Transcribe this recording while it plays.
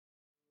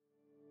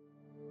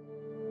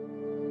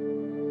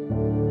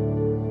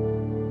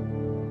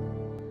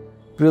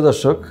প্রিয়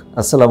দর্শক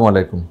আসসালামু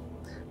আলাইকুম।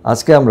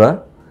 আজকে আমরা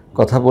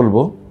কথা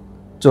বলবো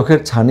চোখের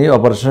ছানি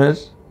অপারেশনের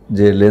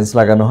যে লেন্স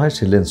লাগানো হয়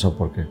সেই লেন্স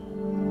সম্পর্কে।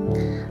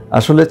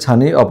 আসলে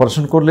ছানি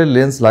অপারেশন করলে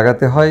লেন্স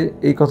লাগাতে হয়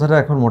এই কথাটা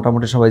এখন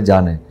মোটামুটি সবাই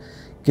জানে,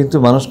 কিন্তু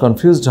মানুষ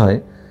কনফিউজড হয়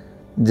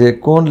যে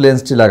কোন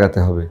লেন্সটি লাগাতে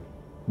হবে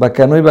বা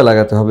কেনই বা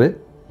লাগাতে হবে,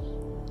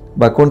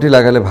 বা কোনটি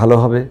লাগালে ভালো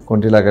হবে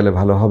কোনটি লাগালে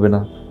ভালো হবে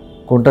না,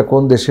 কোনটা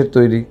কোন দেশের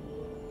তৈরি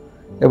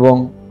এবং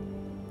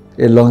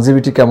এর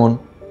লংজিভিটি কেমন,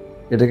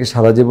 এটা কি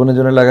সারা জীবনের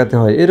জন্য লাগাতে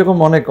হয়, এরকম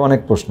অনেক অনেক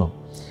প্রশ্ন।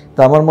 তা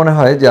আমার মনে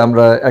হয় যে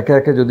আমরা একে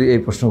একে যদি এই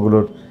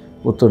প্রশ্নগুলোর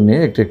উত্তর নিয়ে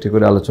একটু একটু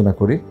করে আলোচনা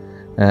করি,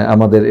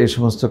 আমাদের এই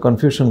সমস্ত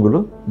কনফিউশনগুলো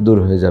দূর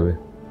হয়ে যাবে।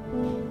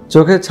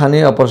 চোখে ছানি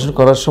অপারেশন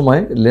করার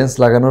সময় লেন্স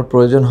লাগানোর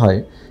প্রয়োজন হয়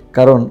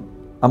কারণ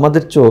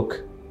আমাদের চোখ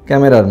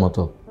ক্যামেরার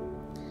মতো।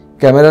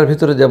 ক্যামেরার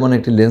ভিতরে যেমন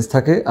একটি লেন্স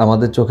থাকে,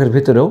 আমাদের চোখের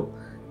ভিতরেও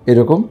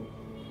এরকম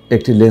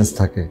একটি লেন্স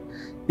থাকে।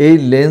 এই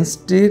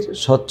লেন্সটির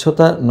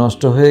স্বচ্ছতা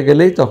নষ্ট হয়ে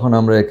গেলেই তখন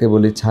আমরা একে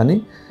বলি ছানি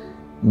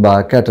বা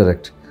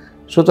ক্যাটারাক্ট।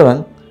 সুতরাং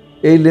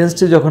এই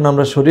লেন্সটি যখন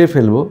আমরা সরিয়ে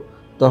ফেলব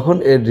তখন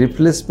এর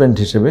রিপ্লেসমেন্ট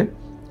হিসেবে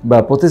বা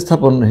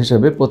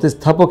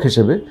প্রতিস্থাপক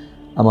হিসেবে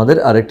আমাদের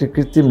আরেকটি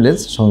কৃত্রিম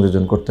লেন্স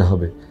সংযোজন করতে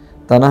হবে।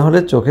 তা না হলে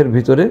চোখের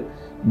ভিতরে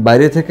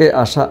বাইরে থেকে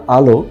আসা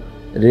আলো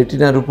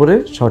রেটিনার উপরে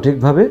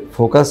সঠিকভাবে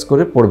ফোকাস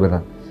করে পড়বে না,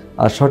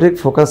 আর সঠিক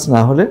ফোকাস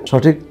না হলে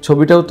সঠিক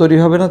ছবিটাও তৈরি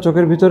হবে না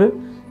চোখের ভিতরে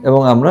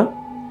এবং আমরা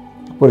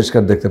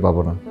পরিষ্কার দেখতে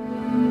পাবো না।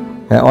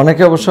 হ্যাঁ,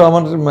 অনেকে অবশ্য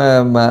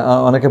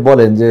অনেকে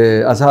বলেন যে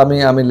আচ্ছা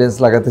আমি লেন্স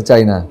লাগাতে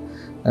চাই না,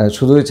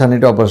 শুধুই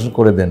ছানিটা অপারেশন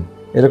করে দেন,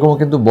 এরকমও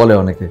কিন্তু বলে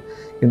অনেকে।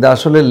 কিন্তু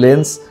আসলে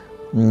লেন্স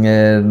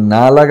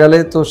না লাগালে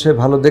তো সে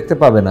ভালো দেখতে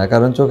পাবে না,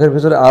 কারণ চোখের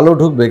ভিতরে আলো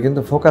ঢুকবে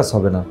কিন্তু ফোকাস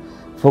হবে না।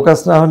 ফোকাস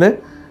না হলে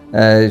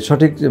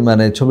সঠিক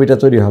ছবিটা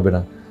তৈরি হবে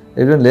না।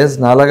 এই জন্য লেন্স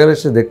না লাগালে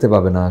সে দেখতে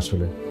পাবে না।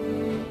 আসলে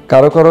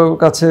কারো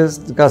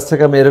কাছ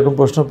থেকে আমি এরকম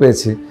প্রশ্ন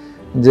পেয়েছি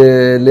যে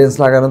লেন্স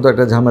লাগানো তো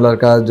একটা ঝামেলার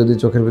কাজ, যদি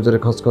চোখের ভিতরে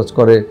খচখচ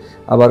করে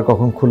আবার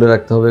কখন খুলে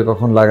রাখতে হবে,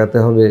 কখন লাগাতে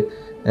হবে,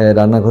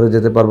 রান্নাঘরে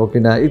যেতে পারবো কি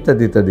না,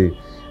 ইত্যাদি ইত্যাদি।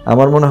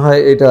 আমার মনে হয়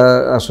এটা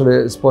আসলে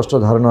স্পষ্ট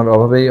ধারণার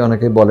অভাবেই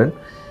অনেকেই বলেন,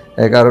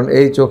 কারণ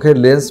এই চোখের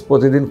লেন্স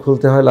প্রতিদিন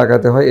খুলতে হয়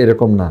লাগাতে হয়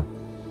এরকম না।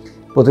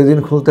 প্রতিদিন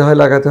খুলতে হয়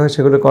লাগাতে হয়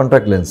সেগুলো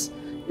কন্ট্যাক্ট লেন্স,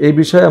 এই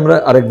বিষয়ে আমরা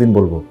আরেকদিন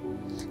বলবো।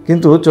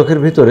 কিন্তু চোখের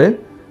ভিতরে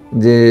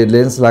যে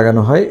লেন্স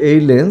লাগানো হয় এই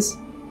লেন্স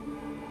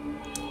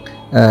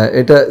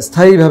এটা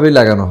স্থায়ীভাবে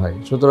লাগানো হয়।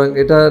 সুতরাং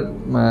এটা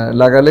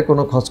লাগালে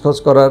কোনো খচখচ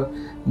করার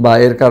বা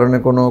এর কারণে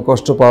কোনো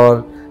কষ্ট পাওয়ার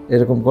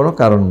এরকম কোনো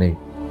কারণ নেই।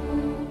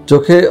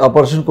 চোখে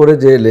অপারেশন করে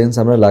যে লেন্স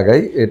আমরা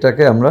লাগাই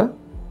এটাকে আমরা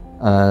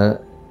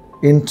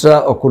ইন্ট্রা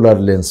অকুলার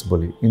লেন্স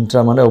বলি। ইন্ট্রা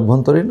মানে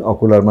অভ্যন্তরীণ,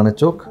 অকুলার মানে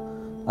চোখ,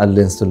 আর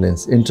লেন্স তো লেন্স,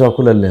 ইন্ট্রা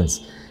অকুলার লেন্স।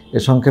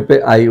 এর সংক্ষেপে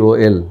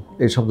IOL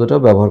এই শব্দটাও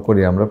ব্যবহার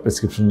করি আমরা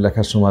প্রেসক্রিপশন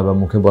লেখার সময় বা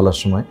মুখে বলার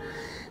সময়।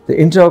 তো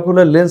ইন্ট্রা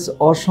অকুলার লেন্স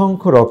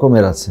অসংখ্য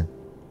রকমের আছে,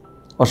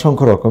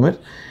 অসংখ্য রকমের।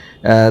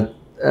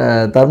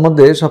 তার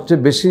মধ্যে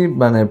সবচেয়ে বেশি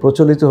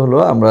প্রচলিত হলো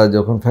আমরা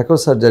যখন ফ্যাকো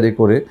সার্জারি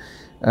করে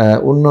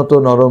উন্নত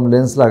নরম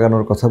লেন্স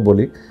লাগানোর কথা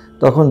বলি,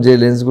 তখন যে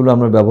লেন্সগুলো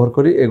আমরা ব্যবহার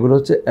করি এগুলো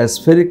হচ্ছে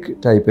অ্যাসফেরিক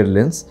টাইপের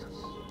লেন্স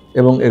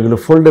এবং এগুলো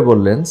ফোল্ডেবল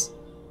লেন্স,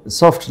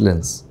 সফট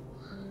লেন্স।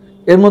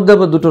 এর মধ্যে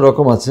আবার দুটো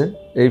রকম আছে,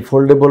 এই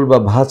ফোল্ডেবল বা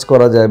ভাঁজ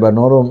করা যায় বা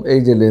নরম এই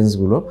যে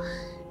লেন্সগুলো,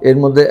 এর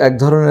মধ্যে এক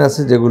ধরনের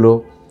আছে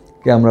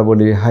যেগুলোকে আমরা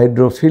বলি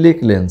হাইড্রোফিলিক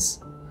লেন্স,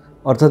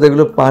 অর্থাৎ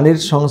এগুলো পানির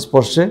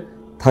সংস্পর্শে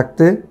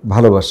থাকতে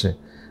ভালোবাসে।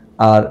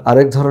 আর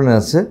আরেক ধরনের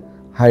আছে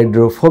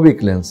হাইড্রোফোবিক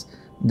লেন্স,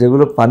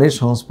 যেগুলো পানির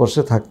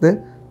সংস্পর্শে থাকতে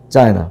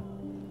চায় না।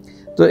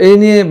 তো এই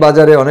নিয়ে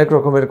বাজারে অনেক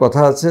রকমের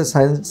কথা আছে,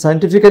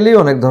 সায়েন্টিফিক্যালি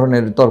অনেক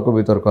ধরনের তর্ক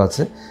বিতর্ক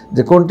আছে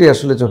যে কোনটি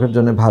আসলে চোখের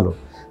জন্য ভালো।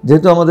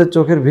 যেহেতু আমাদের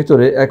চোখের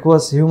ভিতরে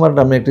অ্যাকুয়াস হিউমার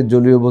নামে একটি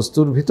জলীয়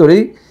বস্তুর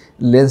ভিতরেই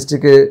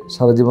লেন্সটিকে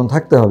সারা জীবন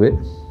থাকতে হবে,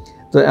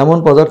 তো এমন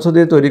পদার্থ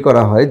দিয়ে তৈরি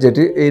করা হয়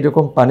যেটি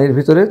এইরকম পানির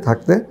ভিতরে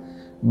থাকতে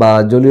বা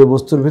জলীয়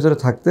বস্তুর ভিতরে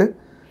থাকতে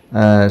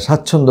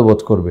স্বাচ্ছন্দ্য বোধ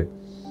করবে।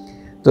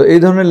 তো এই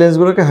ধরনের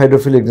লেন্সগুলোকে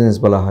হাইড্রোফিলিক লেন্স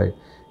বলা হয়।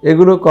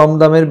 এগুলো কম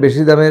দামের,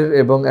 বেশি দামের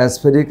এবং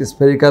অ্যাসফেরিক,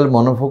 স্ফেরিক্যাল,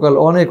 মনোফোকাল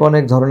অনেক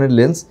অনেক ধরনের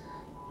লেন্স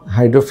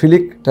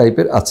হাইড্রোফিলিক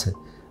টাইপের আছে।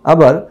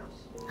 আবার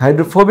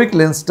হাইড্রোফোবিক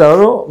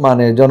লেন্সটারও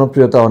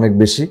জনপ্রিয়তা অনেক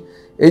বেশি,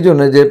 এই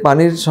জন্য যে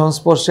পানির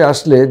সংস্পর্শে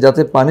আসলে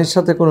যাতে পানির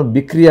সাথে কোনো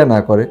বিক্রিয়া না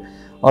করে,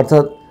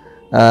 অর্থাৎ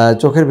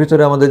চোখের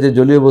ভিতরে আমাদের যে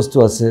জলীয় বস্তু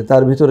আছে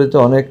তার ভিতরে তো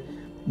অনেক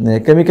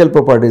কেমিক্যাল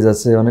প্রপার্টিজ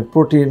আছে, অনেক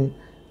প্রোটিন,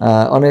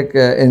 অনেক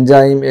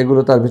এনজাইম,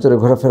 এগুলো তার ভিতরে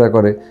ঘোরাফেরা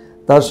করে।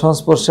 তার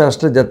সংস্পর্শে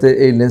আসলে যাতে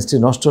এই লেন্সটি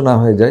নষ্ট না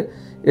হয়ে যায়,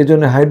 এই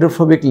জন্য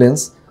হাইড্রোফোবিক লেন্স,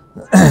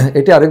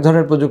 এটি আরেক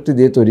ধরনের প্রযুক্তি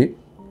দিয়ে তৈরি,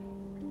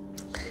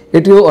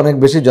 এটিও অনেক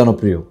বেশি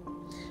জনপ্রিয়।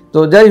 তো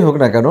যাই হোক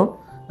না কেন,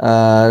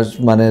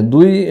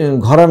 দুই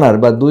ঘরানার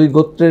বা দুই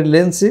গোত্রের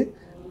লেন্সই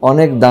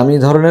অনেক দামি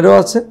ধরনেরও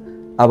আছে,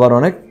 আবার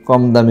অনেক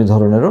কম দামি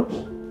ধরনেরও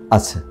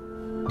আছে।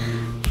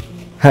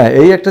 হ্যাঁ,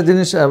 এই একটা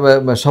জিনিস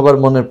সবার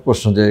মনের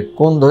প্রশ্ন যে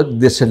কোন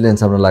দেশের লেন্স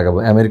আমরা লাগাবো,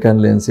 আমেরিকান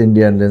লেন্স,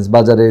 ইন্ডিয়ান লেন্স,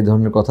 বাজারে এই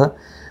ধরনের কথা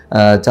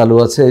চালু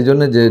আছে। এই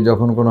জন্য যে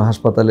যখন কোনো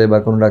হাসপাতালে বা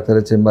কোনো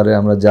ডাক্তারের চেম্বারে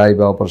আমরা যাই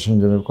বা অপারেশনের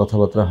জন্য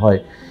কথাবার্তা হয়,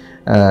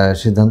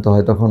 সিদ্ধান্ত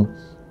হয়, তখন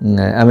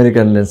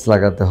আমেরিকান লেন্স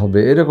লাগাতে হবে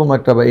এরকম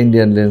একটা, বা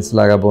ইন্ডিয়ান লেন্স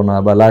লাগাবো না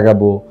বা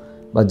লাগাবো,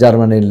 বা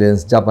জার্মানির লেন্স,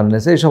 জাপানের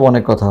লেন্স, এইসব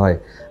অনেক কথা হয়।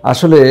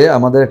 আসলে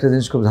আমাদের একটা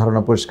জিনিস খুব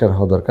ধারণা পরিষ্কার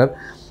হওয়া দরকার,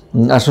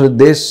 আসলে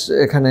দেশ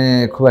এখানে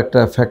খুব একটা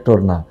ফ্যাক্টর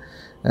না।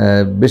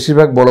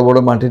 বেশিরভাগ বড় বড়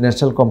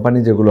মাল্টিন্যাশনাল কোম্পানি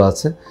যেগুলো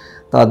আছে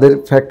তাদের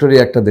ফ্যাক্টরি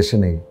একটা দেশে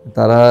নেই,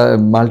 তারা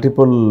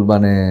মাল্টিপল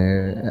মানে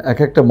এক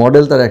একটা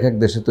মডেল তারা এক এক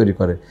দেশে তৈরি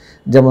করে।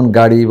 যেমন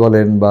গাড়ি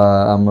বলেন বা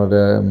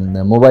আমরা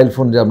মোবাইল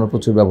ফোন যে আমরা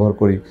প্রচুর ব্যবহার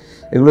করি,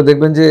 এগুলো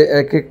দেখবেন যে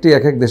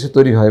এক এক দেশে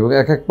তৈরি হয় এবং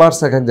এক এক পার্টস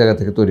এক এক জায়গা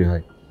থেকে তৈরি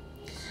হয়।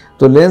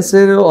 তো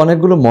লেন্সের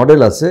অনেকগুলো মডেল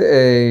আছে,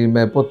 এই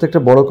প্রত্যেকটা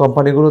বড়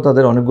কোম্পানিগুলো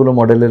তাদের অনেকগুলো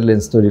মডেলের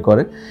লেন্স তৈরি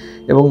করে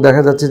এবং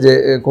দেখা যাচ্ছে যে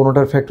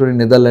কোনোটার ফ্যাক্টরি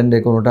নেদারল্যান্ডে,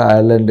 কোনোটা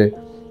আয়ারল্যান্ডে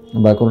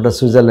বা কোনোটা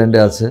সুইজারল্যান্ডে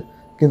আছে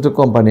কিন্তু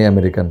কোম্পানি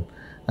আমেরিকান,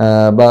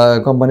 বা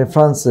কোম্পানি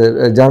ফ্রান্সের,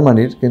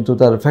 জার্মানির কিন্তু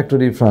তার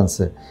ফ্যাক্টরি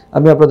ফ্রান্সে।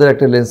 আমি আপনাদের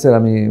একটা লেন্সের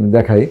আমি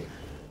দেখাই,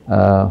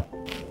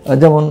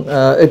 যেমন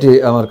এটি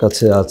আমার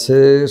কাছে আছে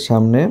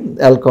সামনে,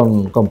 অ্যালকন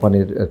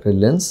কোম্পানির একটা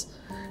লেন্স।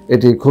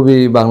 এটি খুবই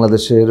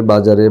বাংলাদেশের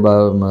বাজারে বা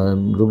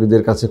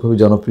রোগীদের কাছে খুবই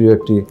জনপ্রিয়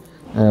একটি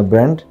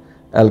ব্র্যান্ড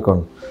অ্যালকন।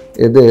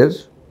 এদের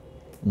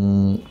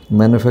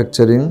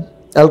ম্যানুফ্যাকচারিং,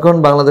 অ্যালকন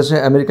বাংলাদেশে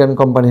আমেরিকান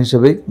কোম্পানি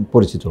হিসেবেই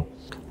পরিচিত।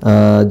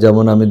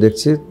 যেমন আমি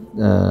দেখছি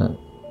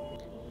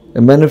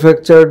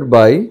manufactured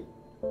by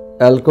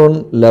Alcon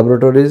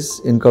laboratories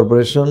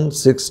incorporation,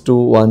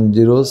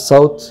 6210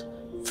 south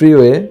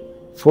freeway,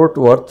 fort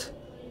worth,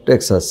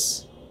 Texas,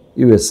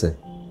 USA.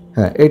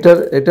 হ্যাঁ,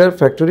 এটার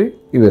ফ্যাক্টরি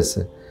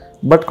ইউএসএ।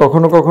 বাট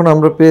কখনো কখনো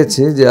আমরা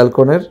পেয়েছি যে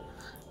অ্যালকনের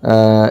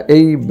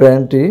এই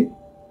ব্র্যান্ডটি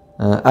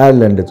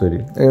আয়ারল্যান্ডে তৈরি,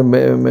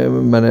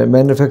 মানে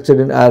ম্যানুফ্যাকচার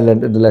ইন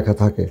আয়ারল্যান্ড এটা লেখা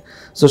থাকে।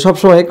 সো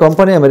সবসময়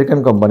কোম্পানি আমেরিকান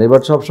কোম্পানি,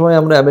 বাট সবসময়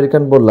আমরা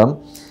আমেরিকান বললাম,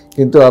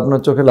 কিন্তু আপনার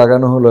চোখে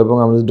লাগানো হলো এবং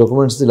আমরা যে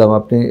ডকুমেন্টস দিলাম,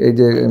 আপনি এই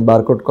যে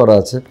বারকোড করা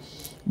আছে,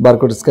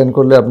 বারকোড স্ক্যান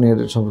করলে আপনি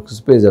সব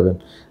কিছু পেয়ে যাবেন।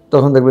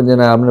 তখন দেখবেন যে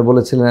না, আপনি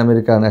বলেছিলেন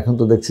আমেরিকান, এখন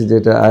তো দেখছি যে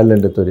এটা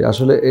আয়ারল্যান্ডে তৈরি।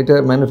 আসলে এটা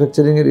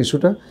ম্যানুফ্যাকচারিংয়ের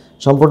ইস্যুটা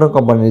সম্পূর্ণ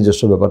কোম্পানির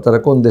নিজস্ব ব্যাপার, তারা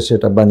কোন দেশে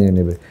এটা বানিয়ে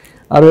নেবে।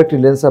 আরও একটি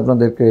লেন্স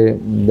আপনাদেরকে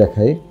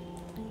দেখাই,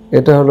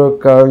 এটা হলো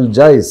কার্ল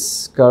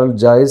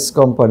জাইস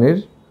কোম্পানির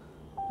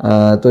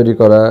তৈরি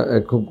করা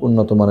খুব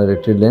উন্নত মানের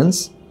একটি লেন্স।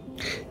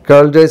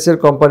 কার্ল জাইসের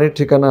কোম্পানির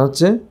ঠিকানা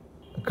হচ্ছে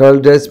কার্ল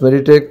জাইস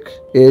মেডিটেক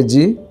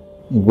এজি,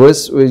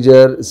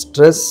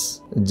 𝐀𝐩𝐩𝐲𝐵,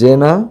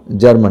 জেনা,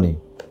 জার্মানি।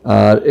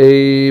 আর এই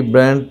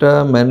ব্র্যান্ডটা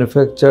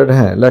ম্যানুফ্যাকচার্ড,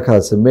 হ্যাঁ লেখা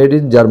আছে মেড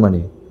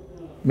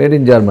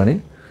ইন জার্মানি।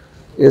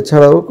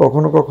 এছাড়াও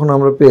কখনো কখনো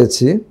আমরা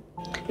পেয়েছি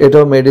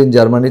এটাও মেড ইন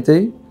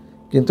জার্মানিতেই,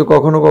 কিন্তু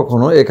কখনো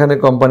কখনো এখানে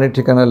কোম্পানির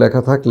ঠিকানা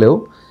লেখা থাকলেও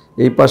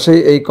এই পাশেই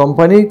এই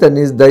কোম্পানি তার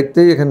নিজ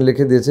দায়িত্বেই এখানে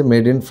লিখে দিয়েছে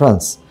মেড ইন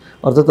ফ্রান্স,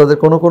 অর্থাৎ তাদের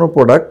কোনো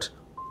প্রোডাক্ট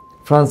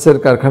ফ্রান্সের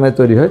কারখানায়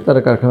তৈরি হয়, তারা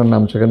কারখানার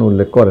নাম সেখানে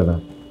উল্লেখ করে না।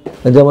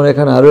 যেমন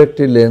এখানে আরও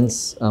একটি লেন্স,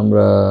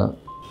 আমরা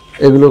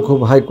এগুলো খুব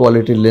হাই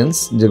কোয়ালিটির লেন্স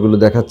যেগুলো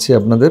দেখাচ্ছি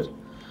আপনাদের।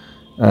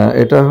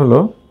 এটা হলো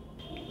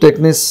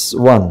টেকনিস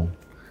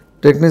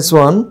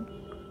ওয়ান,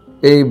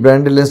 এই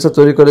ব্র্যান্ডের লেন্সটা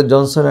তৈরি করে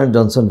জনসন অ্যান্ড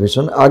জনসন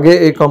ভিশন। আগে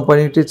এই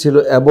কোম্পানিটি ছিল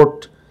অ্যাবট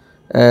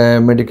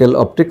মেডিকেল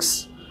অপটিক্স,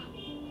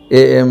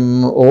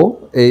 AMO।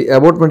 এই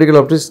অ্যাবট মেডিকেল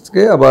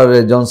অপটিক্সকে আবার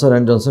জনসন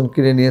অ্যান্ড জনসন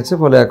কিনে নিয়েছে,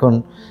 ফলে এখন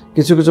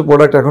কিছু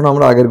প্রোডাক্ট এখন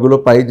আমরা আগেরগুলো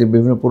পাই, যে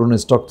বিভিন্ন পুরনো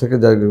স্টক থেকে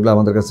যেগুলো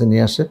আমাদের কাছে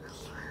নিয়ে আসে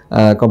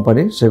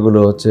কোম্পানি, সেগুলো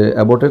হচ্ছে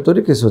অ্যাবটের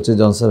তৈরি, কিছু হচ্ছে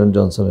জনসন অ্যান্ড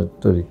জনসনের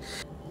তৈরি।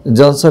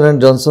 Johnson and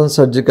Johnson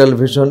surgical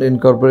vision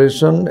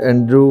incorporation,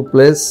 Andrew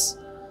place,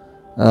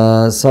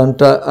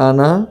 Santa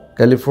আনা,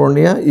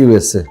 ক্যালিফোর্নিয়া,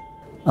 USA।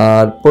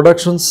 আর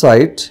প্রোডাকশন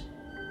সাইট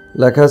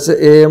লেখা আছে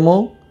AMO,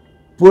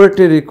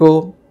 Puerto Rico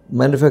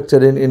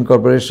manufacturing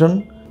incorporation,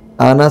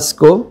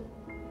 আনাস্কো,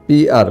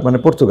 PR মানে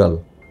Portugal.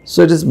 So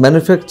it is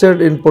manufactured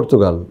in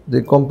Portugal. The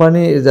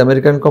company is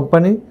American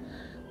company,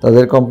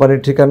 তাদের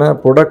কোম্পানির ঠিকানা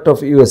product of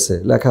USA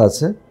লেখা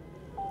আছে,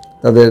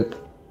 তাদের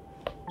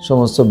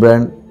সমস্ত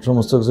ব্র্যান্ড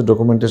সমস্ত কিছু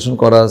ডকুমেন্টেশন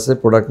করা আছে,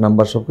 প্রোডাক্ট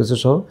নাম্বার সব কিছু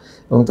সহ,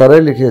 এবং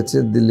তারাই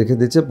লিখে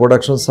দিচ্ছে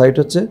প্রোডাকশন সাইট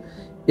হচ্ছে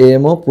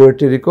AMO,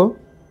 পুয়ের্টো রিকো,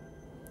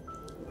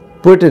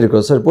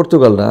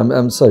 পর্তুগাল না,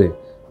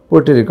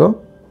 পুয়ের্টো রিকো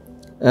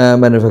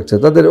ম্যানুফ্যাকচার,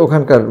 তাদের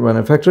ওখানকার মানে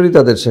ফ্যাক্টরি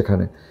তাদের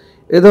সেখানে।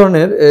 এ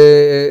ধরনের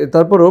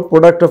তারপরেও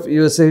প্রোডাক্ট অফ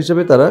USA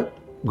হিসেবে তারা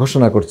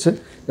ঘোষণা করছে,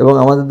 এবং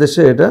আমাদের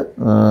দেশে এটা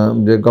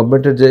যে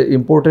গভর্নমেন্টের যে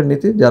ইম্পোর্টের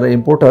নীতি, যারা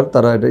ইম্পোর্টার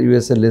তারা এটা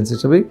USA লেন্স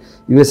হিসেবেই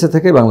USA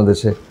থেকে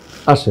বাংলাদেশে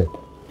আসে।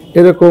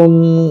 এরকম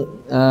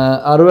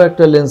আরও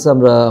একটা লেন্স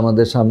আমরা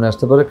আমাদের সামনে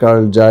আসতে পারে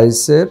কার্ল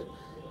জাইসের,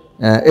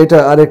 এটা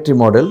আরেকটি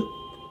মডেল।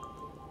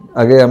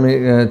 আগে আমি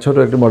ছোট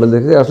একটি মডেল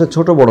দেখেছি, আসলে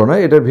ছোট বড় না,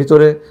 এটার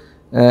ভিতরে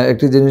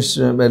একটি জিনিস,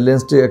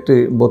 লেন্সটি একটি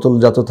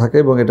বোতলজাত থাকে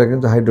এবং এটা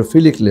কিন্তু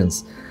হাইড্রোফিলিক লেন্স।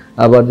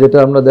 আবার যেটা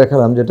আমরা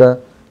দেখালাম যেটা,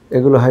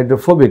 এগুলো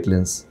হাইড্রোফোবিক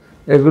লেন্স,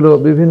 এগুলো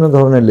বিভিন্ন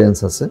ধরনের লেন্স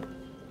আছে।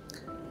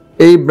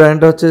 এই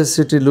ব্র্যান্ড হচ্ছে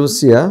সিটি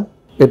লুসিয়া,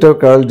 এটাও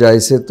কার্ল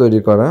জাইসের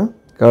তৈরি করা,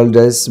 কার্ল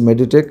জাইস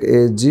মেডিটেক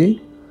AG,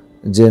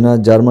 জেনা,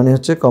 জার্মানি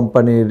হচ্ছে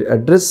কোম্পানির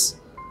address,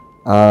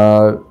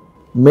 are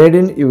made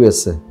in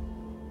USA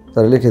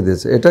তারা লিখে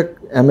দিয়েছে। এটা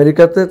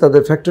আমেরিকাতে,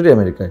 তাদের ফ্যাক্টরি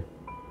আমেরিকায়,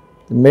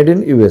 made in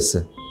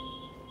USA।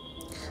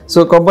 So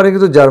company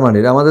কিন্তু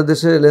জার্মানির, আমাদের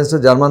দেশে লেন্সটা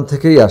জার্মান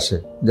থেকেই আসে,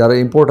 যারা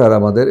ইম্পোর্টার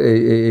আমাদের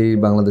এই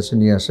বাংলাদেশে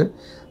নিয়ে আসে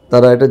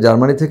তারা এটা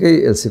জার্মানি থেকেই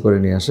LC করে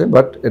নিয়ে আসে।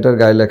 বাট এটার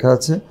গায়ে লেখা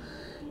আছে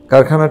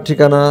কারখানার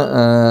ঠিকানা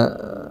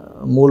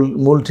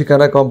মূল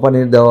ঠিকানা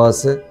কোম্পানির দেওয়া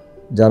আছে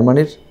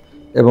জার্মানির,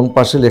 এবং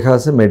পাশে লেখা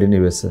আছে মেড ইন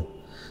ইউএসএ।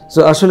 সো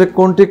আসলে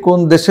কোনটি কোন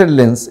দেশের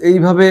লেন্স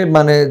এইভাবে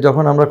মানে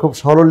যখন আমরা খুব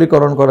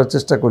সরলীকরণ করার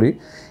চেষ্টা করি,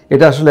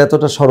 এটা আসলে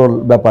এতটা সরল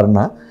ব্যাপার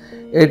না।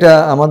 এটা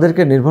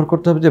আমাদেরকে নির্ভর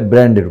করতে হবে যে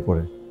ব্র্যান্ডের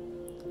উপরে,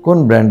 কোন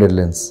ব্র্যান্ডের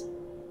লেন্স,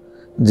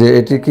 যে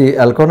এটি কি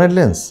অ্যালকনের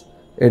লেন্স,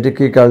 এটি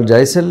কি কার্ল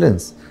জাইসের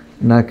লেন্স,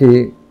 নাকি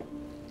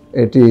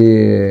এটি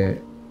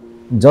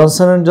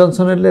জনসন অ্যান্ড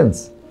জনসনের লেন্স,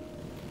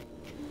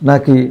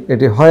 নাকি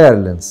এটি হয়ার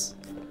লেন্স।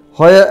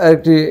 হয়া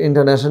একটি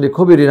ইন্টারন্যাশনালি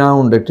খুবই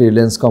রিনাউন্ড একটি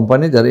লেন্স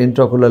কোম্পানি, যারা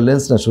ইন্ট্রাকুলার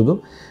লেন্স না শুধু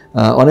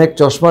অনেক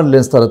চশমার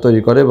লেন্স তারা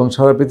তৈরি করে এবং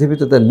সারা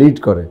পৃথিবীতে তা লিড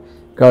করে।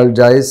 কার্ল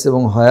জাইস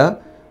এবং হয়া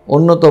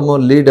অন্যতম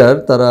লিডার,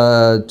 তারা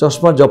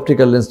চশমার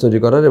অপটিক্যাল লেন্স তৈরি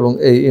করার এবং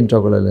এই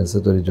ইন্ট্রাকুলার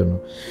লেন্সের তৈরির জন্য।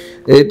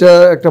 এইটা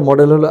একটা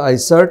মডেল হলো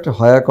আইসার্ট,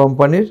 হয়া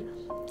কোম্পানির।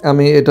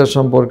 আমি এটা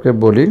সম্পর্কে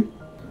বলি।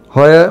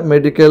 হয়া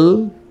মেডিকেল,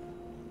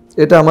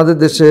 এটা আমাদের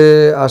দেশে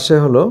আসে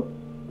হলো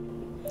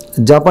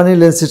জাপানি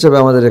লেন্স হিসেবে,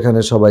 আমাদের এখানে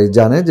সবাই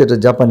জানে যেটা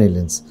জাপানি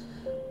লেন্স।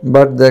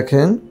 বাট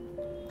দেখেন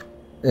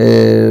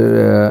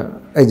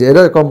এই যে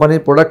এরা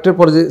কোম্পানির প্রোডাক্টের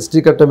পরে যে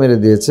স্টিকারটা মেরে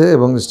দিয়েছে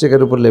এবং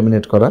স্টিকারের উপর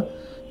লেমিনেট করা,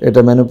 এটা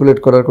ম্যানিপুলেট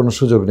করার কোনো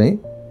সুযোগ নেই।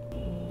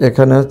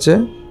 এখানে হচ্ছে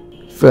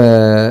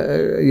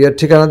ইয়ার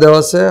ঠিকানা দেওয়া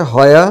আছে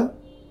হয়া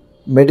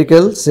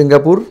medical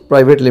Singapore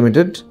private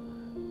limited,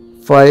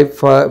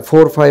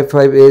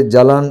 455A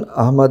Jalan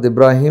Ahmad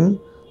Ibrahim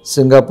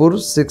Singapore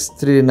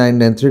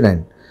 639939।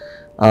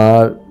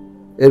 আর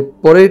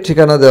এরপরেই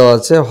ঠিকানা দেওয়া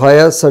আছে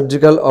হয়া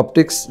surgical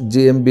optics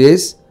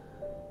GmbH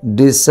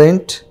D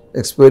Saint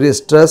এক্সপেরি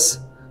স্ট্রাস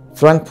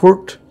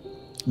Frankfurt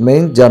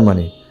main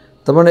Germany.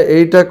 তার মানে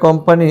এইটা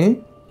কোম্পানি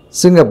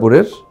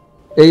সিঙ্গাপুরের।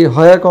 এই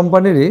হয়া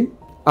কোম্পানিরই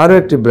আরও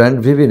একটি ব্র্যান্ড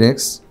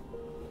ভিভিনেক্স,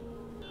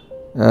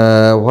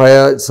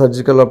 হয়া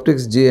সার্জিক্যাল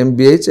অপটিক্স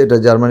GmbH, এটা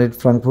জার্মানির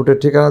ফ্রাঙ্কফুর্টের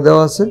ঠিকানা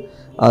দেওয়া আছে,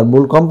 আর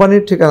মূল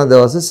কোম্পানির ঠিকানা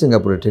দেওয়া আছে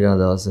সিঙ্গাপুরের ঠিকানা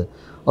দেওয়া আছে।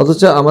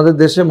 অথচ আমাদের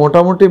দেশে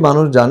মোটামুটি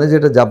মানুষ জানে যে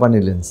এটা জাপানি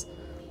লেন্স।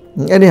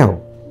 এনিহাউ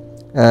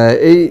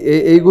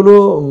এইগুলো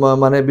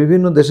মানে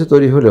বিভিন্ন দেশে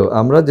তৈরি হলেও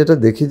আমরা যেটা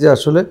দেখি যে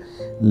আসলে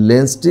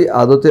লেন্সটি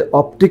আদতে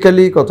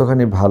অপটিক্যালি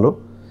কতখানি ভালো,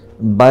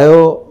 বায়ো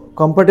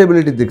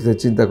কম্পার্টেবিলিটির দিক থেকে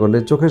চিন্তা করলে,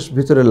 চোখের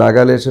ভিতরে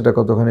লাগালে সেটা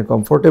কতখানি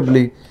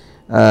কমফোর্টেবলি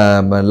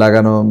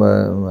লাগানো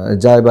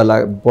যায় বা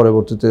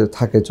পরবর্তীতে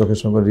থাকে, চোখের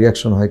সঙ্গে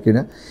রিয়াকশন হয়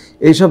কিনা,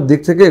 এইসব দিক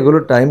থেকে এগুলো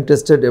টাইম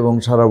টেস্টেড এবং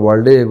সারা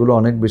ওয়ার্ল্ডে এগুলো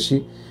অনেক বেশি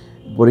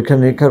পরীক্ষা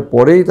নিরীক্ষার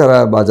পরেই তারা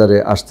বাজারে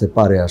আসতে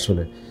পারে।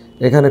 আসলে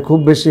এখানে খুব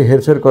বেশি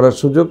হেরফের করার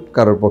সুযোগ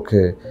কারোর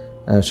পক্ষে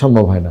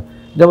সম্ভব হয় না।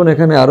 যেমন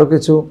এখানে আরও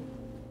কিছু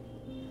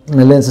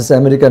লেন্স আছে,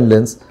 আমেরিকান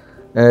লেন্স,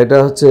 এটা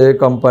হচ্ছে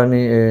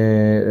কোম্পানি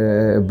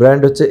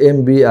ব্র্যান্ড হচ্ছে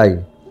MBI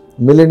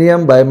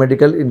মিলেনিয়াম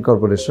বায়োমেডিক্যাল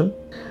ইনকর্পোরেশন।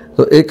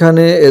 তো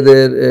এখানে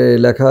এদের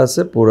লেখা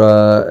আছে পুরা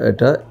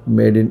এটা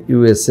মেড ইন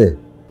USA।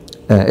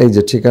 এই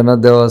যে ঠিকানা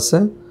দেওয়া আছে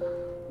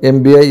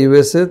MBI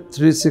USA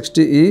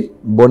 360E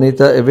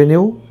বনিতা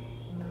এভিনিউ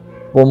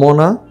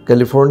পোমোনা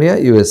ক্যালিফোর্নিয়া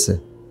USA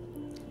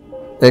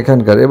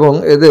এখানকার। এবং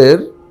এদের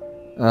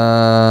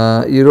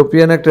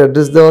ইউরোপিয়ান একটা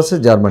অ্যাড্রেস দেওয়া আছে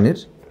জার্মানির,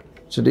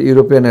 সেটা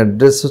ইউরোপিয়ান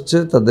অ্যাড্রেস হচ্ছে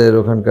তাদের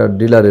ওখানকার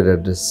ডিলারের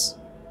অ্যাড্রেস।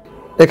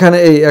 এখানে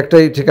এই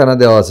একটাই ঠিকানা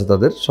দেওয়া আছে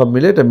তাদের, সব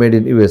মিলে এটা made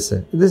in USA।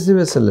 This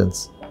USA lens.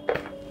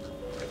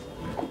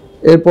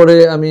 এরপরে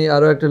আমি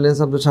আরও একটা লেন্স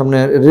আপনার সামনে,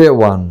 রে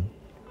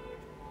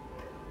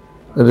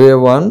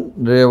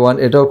ওয়ান,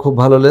 এটাও খুব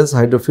ভালো lens,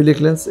 hydrophilic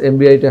lens.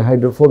 MBI-টা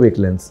hydrophobic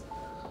lens.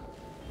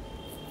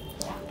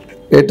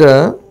 এটা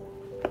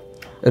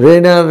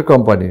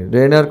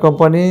রেইনার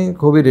কোম্পানি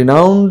খুবই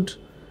রিনাউন্ড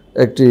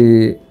একটি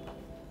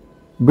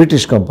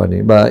ব্রিটিশ কোম্পানি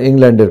বা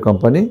ইংল্যান্ডের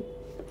কোম্পানি।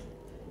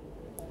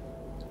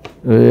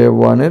 রে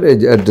ওয়ানের এই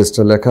যে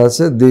অ্যাড্রেসটা লেখা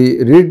আছে, দি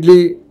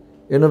Ridley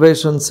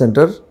innovation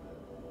centre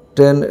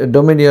 10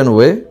 Dominion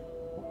way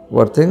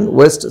Worthing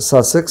West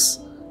Sussex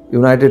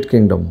United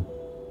kingdom,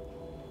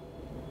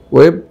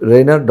 web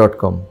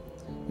reiner.com।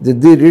 যে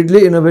দি রিডলি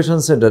ইনোভেশন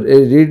সেন্টার,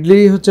 এই রিডলি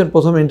হচ্ছেন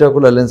প্রথম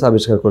ইন্টারকুলার লেন্স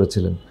আবিষ্কার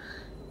করেছিলেন।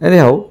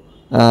 এনিহাউ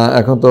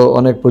এখন তো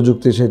অনেক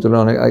প্রযুক্তি সেই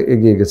তুলনায় অনেক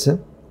এগিয়ে গেছে।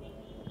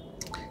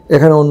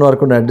 এখানে অন্য আর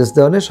কোনো অ্যাড্রেস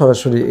দেওয়া নেই,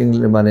 সরাসরি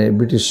মানে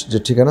ব্রিটিশ যে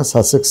ঠিকানা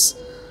সাসেক্স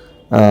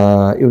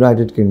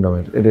ইউনাইটেড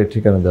কিংডমের এটার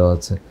ঠিকানা দেওয়া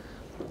আছে।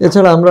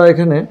 এছাড়া আমরা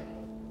এখানে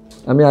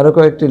আমি আরও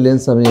কয়েকটি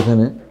লেন্স আমি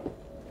এখানে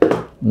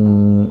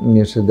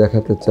নিয়ে এসে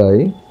দেখাতে চাই।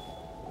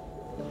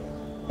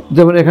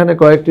 যেমন এখানে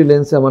কয়েকটি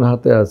লেন্স আমার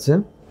হাতে আছে,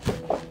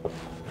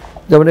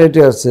 যেমন এটি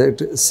আছে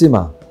একটি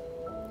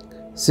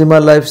সিমা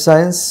লাইফ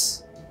সায়েন্স,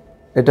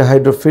 এটা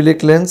hydrophilic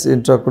lens,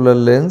 intraocular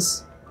lens.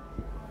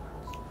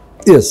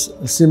 Yes,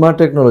 সিমা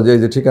টেকনোলজি, এই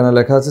যে ঠিকানা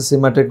লেখা আছে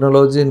সিমা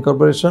technology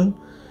incorporation,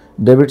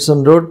 Davidson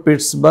road,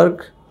 Pittsburgh,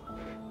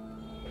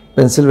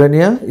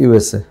 Pennsylvania,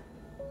 USA।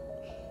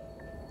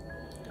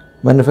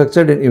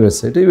 Manufactured in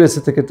USA, এটা USA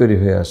থেকে তৈরি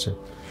হয়ে আসে।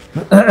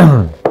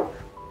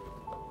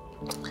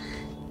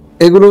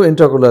 এগুলো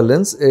ইন্ট্রাকুলার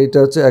লেন্স। এইটা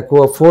হচ্ছে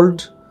অ্যাকোয়াফোল্ড,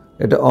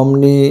 এটা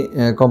অমনি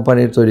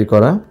কোম্পানির তৈরি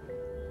করা,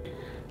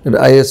 এটা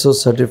ISO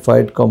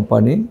সার্টিফাইড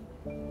কোম্পানি।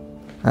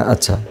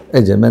 আচ্ছা,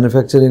 এই যে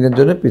ম্যানুফ্যাকচারিংয়ের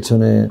জন্য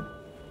পিছনে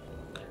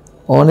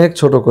অনেক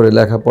ছোট করে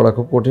লেখাপড়া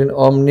খুব কঠিন।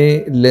 অমনি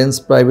lens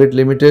private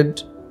limited,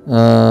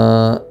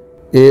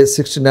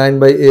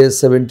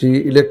 A69/A70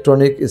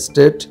 electronic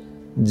state,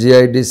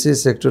 GIDC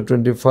sector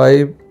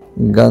 25,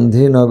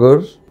 Gandhinagar,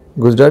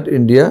 Gujarat,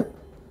 India.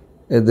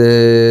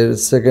 এদের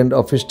সেকেন্ড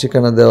অফিস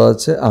ঠিকানা দেওয়া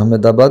আছে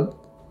Ahmedabad.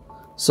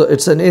 So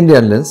it's an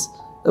Indian lens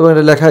এবং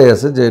এটা লেখাই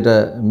আছে যে এটা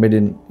মেড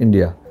ইন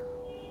ইন্ডিয়া,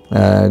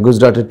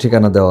 গুজরাটের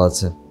ঠিকানা দেওয়া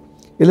আছে।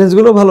 এই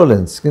লেন্সগুলো ভালো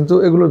লেন্স, কিন্তু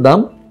এগুলোর দাম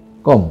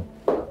কম।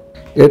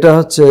 এটা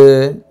হচ্ছে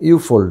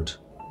ইউফোল্ড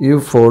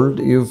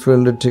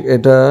ঠিক,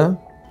 এটা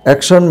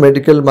action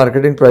medical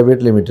marketing private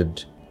limited,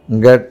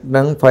 গ্যাট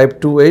নং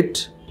 528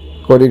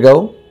 কোরিগাঁও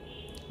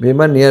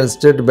Bhima, near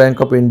state bank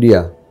of India,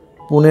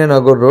 Pune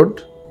Nagar road,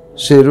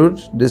 শিরুর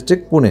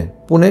district,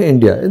 Pune,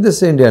 India.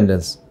 এদেশে ইন্ডিয়ান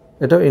লেন্স,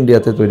 এটাও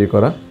ইন্ডিয়াতে তৈরি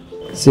করা।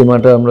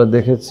 সীমাটা আমরা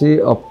দেখেছি।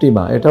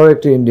 অপটিমা, এটাও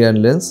একটি Indian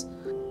lens,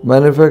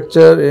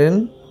 manufacture in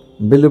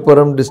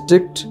বিলুপুরম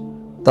district,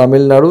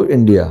 Tamil Nadu,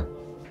 India.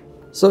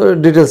 So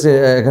details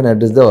এখানে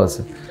অ্যাড্রেস দেওয়া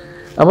আছে।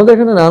 আমাদের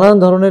এখানে নানান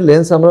ধরনের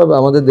লেন্স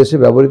আমাদের দেশে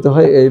ব্যবহৃত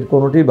হয়, এর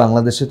কোনোটি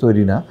বাংলাদেশে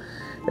তৈরি না,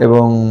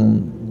 এবং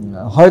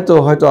হয়তো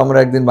আমরা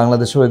একদিন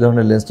বাংলাদেশে ওই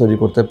ধরনের লেন্স তৈরি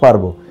করতে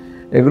পারবো।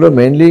 এগুলো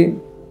মেইনলি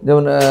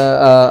যেমন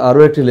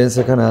আরও একটি লেন্স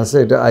এখানে আছে,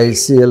 এটা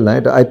ICL না,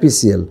 এটা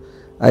IPCL।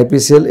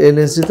 এই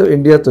লেন্সটি তো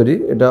ইন্ডিয়া তৈরি।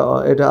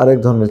 এটা আরেক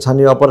ধরনের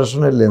ছানি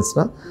অপারেশনের লেন্স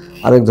না,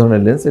 আরেক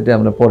ধরনের লেন্স। এটা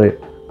আমরা পরে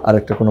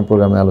আরেকটা কোনো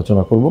প্রোগ্রামে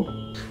আলোচনা করব।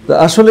 তো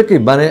আসলে কি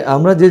মানে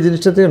আমরা যে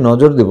জিনিসটা থেকে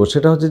নজর দেব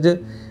সেটা হচ্ছে যে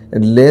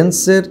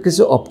লেন্সের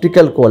কিছু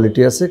অপটিক্যাল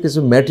কোয়ালিটি আছে, কিছু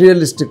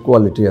ম্যাটেরিয়ালিস্টিক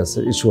কোয়ালিটি আছে,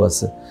 ইস্যু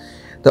আছে।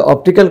 তো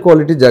অপটিক্যাল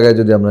কোয়ালিটির জায়গায়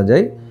যদি আমরা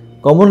যাই,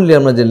 কমনলি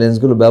আমরা যে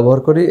লেন্সগুলো ব্যবহার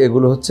করি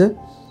এগুলো হচ্ছে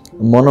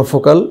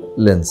মনোফোকাল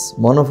লেন্স।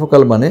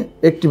 মনোফোকাল মানে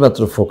একটি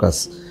মাত্র ফোকাস,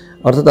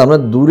 অর্থাৎ আমরা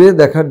দূরে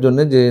দেখার জন্য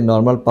যে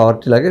নর্মাল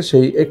পাওয়ারটি লাগে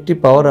সেই একটি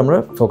পাওয়ার আমরা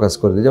ফোকাস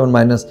করে দিই। যেমন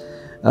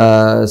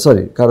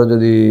কারো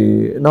যদি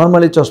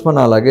নর্মালি চশমা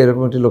না লাগে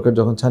এরকম একটি লোকের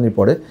যখন ছানি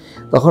পড়ে,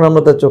 তখন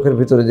আমরা তার চোখের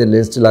ভিতরে যে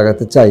লেন্সটি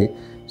লাগাতে চাই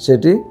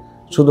সেটি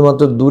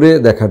শুধুমাত্র দূরে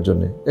দেখার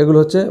জন্য, এগুলো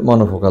হচ্ছে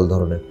মনোফোকাল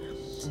ধরনের।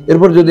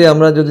 এরপর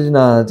আমরা যদি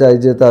না চাই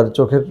যে তার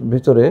চোখের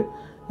ভিতরে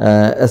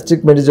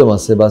অ্যাস্টিগম্যাটিজম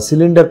আছে বা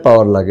সিলিন্ডার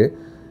পাওয়ার লাগে,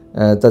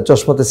 তার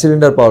চশমাতে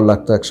সিলিন্ডার পাওয়ার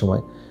লাগতো এক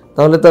সময়,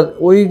 তাহলে তার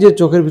ওই যে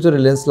চোখের ভিতরে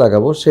লেন্স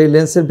লাগাবো সেই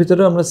লেন্সের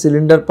ভিতরে আমরা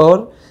সিলিন্ডার পাওয়ার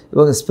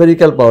এবং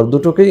স্পেরিক্যাল পাওয়ার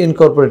দুটোকেই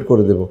ইনকর্পোরেট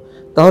করে দেব।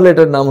 তাহলে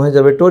এটার নাম হয়ে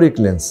যাবে টোরিক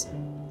লেন্স,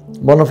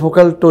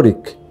 মনোফোকাল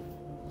টোরিক।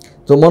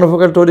 তো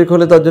মনোফোকাল টোরিক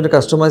হলে তার জন্য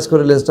কাস্টমাইজ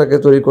করে লেন্সটাকে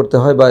তৈরি করতে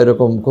হয়, বা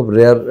এরকম খুব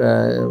রেয়ার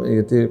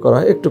ইয়েতে করা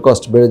হয়, একটু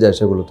কস্ট বেড়ে যায়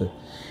সেগুলোতে।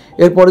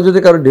 এরপরে যদি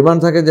কারো ডিমান্ড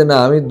থাকে যে না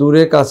আমি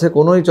দূরে কাছে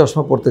কোনোই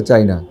চশমা পরতে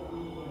চাই না,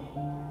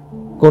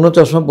 কোনো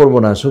চশমা পরবো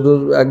না, শুধু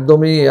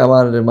একদমই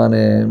আমার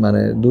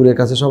মানে দূরে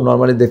কাছে সব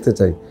নর্মালি দেখতে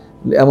চাই,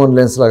 এমন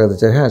লেন্স লাগাতে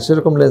চাই, হ্যাঁ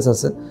সেরকম লেন্স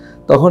আছে।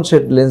 তখন সে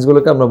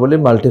লেন্সগুলোকে আমরা বলি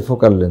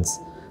মাল্টিফোকাল লেন্স।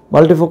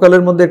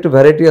 মাল্টিফোকালের মধ্যে একটু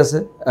ভ্যারাইটি আছে।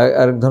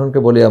 আরেক ধরনকে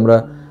বলি আমরা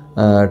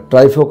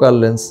ট্রাইফোকাল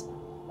লেন্স,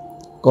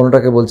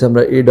 কোনোটাকে বলছি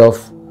আমরা ইডফ।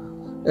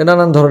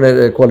 নানান ধরনের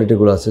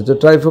কোয়ালিটিগুলো আছে। তো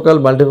ট্রাইফোকাল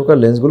মাল্টিফোকাল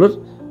লেন্সগুলোর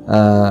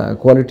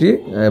কোয়ালিটি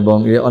এবং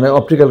অনেক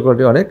অপটিক্যাল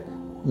কোয়ালিটি অনেক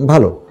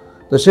ভালো।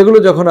 তো সেগুলো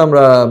যখন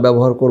আমরা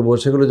ব্যবহার করব,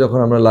 সেগুলো যখন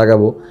আমরা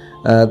লাগাবো,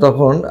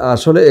 তখন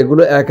আসলে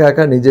এগুলো একা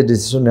একা নিজের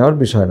ডিসিশন নেওয়ার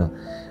বিষয় না।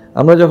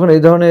 আমরা যখন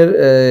এই ধরনের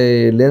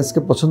লেন্সকে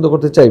পছন্দ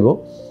করতে চাইব,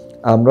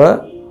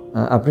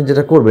 আপনি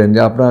যেটা করবেন যে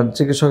আপনার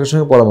চিকিৎসকের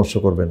সঙ্গে পরামর্শ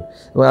করবেন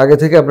এবং আগে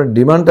থেকে আপনার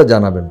ডিমান্ডটা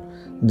জানাবেন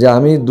যে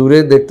আমি দূরে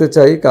দেখতে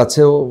চাই,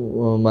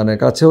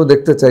 কাছেও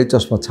দেখতে চাই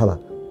চশমা ছাড়া।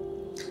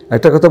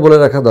 একটা কথা বলে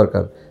রাখা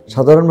দরকার,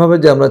 সাধারণভাবে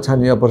যে আমরা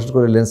ছানি অপারেশন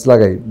করে লেন্স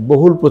লাগাই,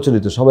 বহুল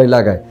প্রচলিত, সবাই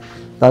লাগায়,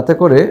 তাতে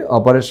করে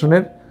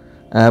অপারেশনের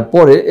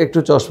পরে একটু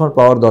চশমার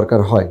পাওয়ার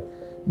দরকার হয়।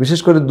 বিশেষ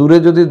করে দূরে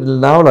যদি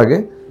নাও লাগে,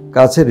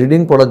 কাছে রিডিং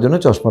পড়ার জন্য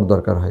চশমার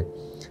দরকার হয়।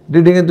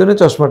 রিডিংয়ের জন্য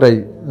চশমাটাই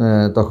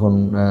তখন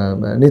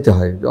নিতে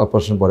হয়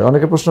অপারেশন পরে।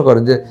 অনেকে প্রশ্ন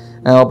করেন যে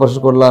অপারেশন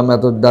করলাম,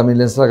 এত দামি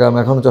লেন্স লাগাম,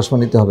 এখনও চশমা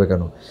নিতে হবে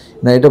কেন?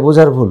 না, এটা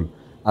বোঝার ভুল।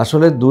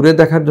 আসলে দূরে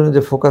দেখার জন্য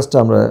যে ফোকাসটা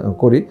আমরা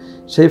করি,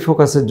 সেই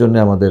ফোকাসের জন্য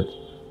আমাদের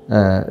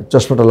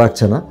চশমাটা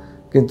লাগছে না,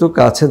 কিন্তু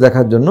কাছে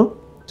দেখার জন্য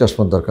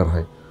চশমার দরকার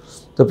হয়।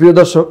 তো প্রিয়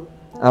দর্শক,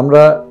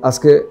 আমরা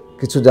আজকে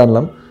কিছু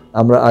জানলাম।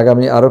 আমরা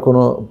আগামী আরও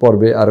কোনো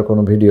পর্বে, আরও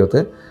কোনো ভিডিওতে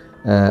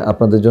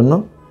আপনাদের জন্য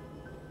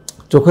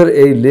চোখের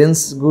এই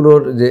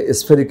লেন্সগুলোর যে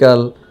spherical,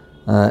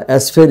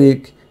 aspheric,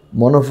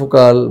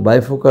 monofocal,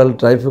 bifocal,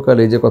 trifocal,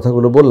 এই যে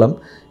কথাগুলো বললাম,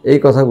 এই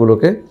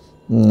কথাগুলোকে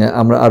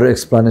আমরা আরও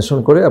এক্সপ্লানেশন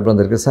করে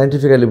আপনাদেরকে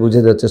সায়েন্টিফিক্যালি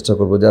বুঝিয়ে দেওয়ার চেষ্টা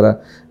করব,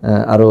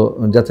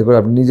 যাতে করে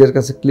আপনি নিজের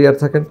কাছে ক্লিয়ার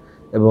থাকেন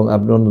এবং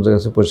আপনি অন্যদের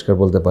কাছে পরিষ্কার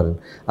বলতে পারেন।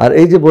 আর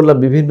এই যে বললাম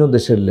বিভিন্ন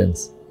দেশের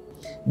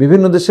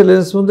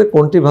লেন্স মধ্যে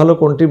কোনটি ভালো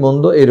কোনটি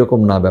মন্দ এইরকম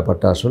না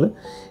ব্যাপারটা। আসলে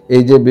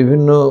এই যে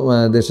বিভিন্ন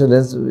দেশের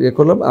লেন্স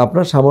করলাম,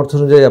 আপনার সামর্থ্য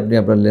অনুযায়ী আপনি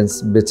আপনার লেন্স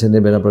বেছে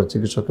নেবেন, আপনার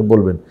চিকিৎসককে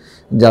বলবেন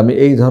যে আমি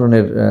এই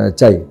ধরনের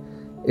চাই।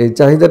 এই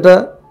চাহিদাটা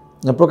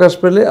প্রকাশ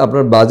পেলে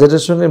আপনার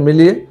বাজেটের সঙ্গে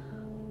মিলিয়ে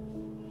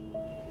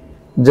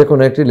যে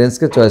কোনো একটি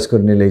লেন্সকে চয়েস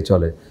করে নিলেই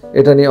চলে।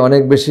 এটা নিয়ে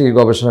অনেক বেশি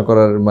গবেষণা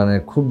করার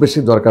খুব বেশি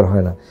দরকার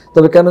হয় না।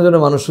 তবে কেন যেন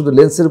মানুষ শুধু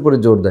লেন্সের উপরে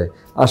জোর দেয়,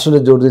 আসলে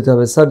জোর দিতে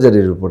হবে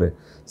সার্জারির উপরে।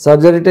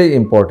 সার্জারিটাই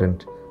ইম্পর্টেন্ট।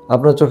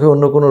 আপনার চোখে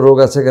অন্য কোনো রোগ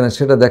আছে কিনা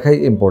সেটা দেখাই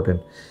ইম্পর্টেন্ট।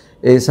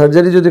 এই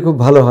সার্জারি যদি খুব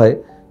ভালো হয়,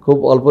 খুব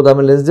অল্প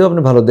দামের লেন্স দিয়েও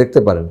আপনি ভালো দেখতে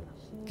পারেন,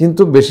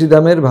 কিন্তু বেশি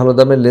দামের ভালো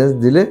দামের লেন্স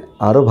দিলে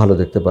আরও ভালো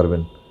দেখতে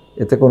পারবেন,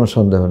 এতে কোনো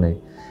সন্দেহ নেই।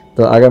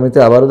 তো আগামীতে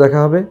আবারও দেখা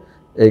হবে,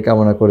 এই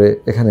কামনা করে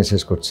এখানে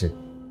শেষ করছি।